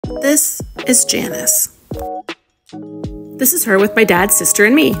This is Janis. This is her with my dad, sister,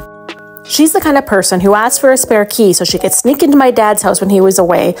 and me. She's the kind of person who asked for a spare key so she could sneak into my dad's house when he was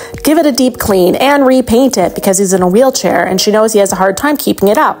away, give it a deep clean, and repaint it because he's in a wheelchair and she knows he has a hard time keeping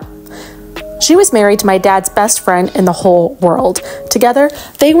it up. She was married to my dad's best friend in the whole world. Together,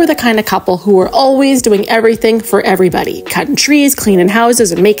 they were the kind of couple who were always doing everything for everybody, cutting trees, cleaning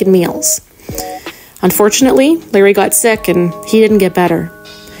houses, and making meals. Unfortunately, Larry got sick and he didn't get better.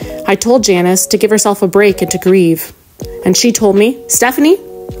 I told Janis to give herself a break and to grieve. And she told me, "Stephanie,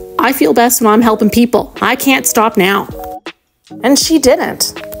 I feel best when I'm helping people. I can't stop now." And she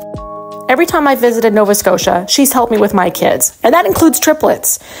didn't. Every time I visited Nova Scotia, she's helped me with my kids, and that includes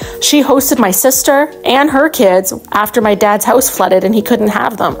triplets. She hosted my sister and her kids after my dad's house flooded and he couldn't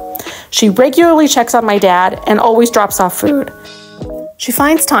have them. She regularly checks on my dad and always drops off food. She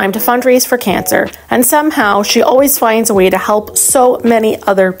finds time to fundraise for cancer, and somehow she always finds a way to help so many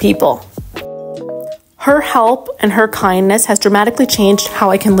other people. Her help and her kindness has dramatically changed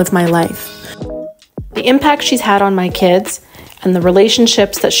how I can live my life. The impact she's had on my kids and the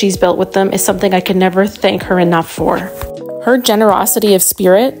relationships that she's built with them is something I can never thank her enough for. Her generosity of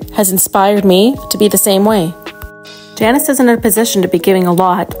spirit has inspired me to be the same way. Janis isn't in a position to be giving a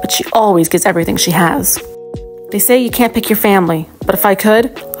lot, but she always gives everything she has. They say you can't pick your family, but if I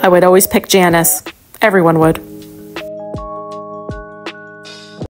could, I would always pick Janis. Everyone would.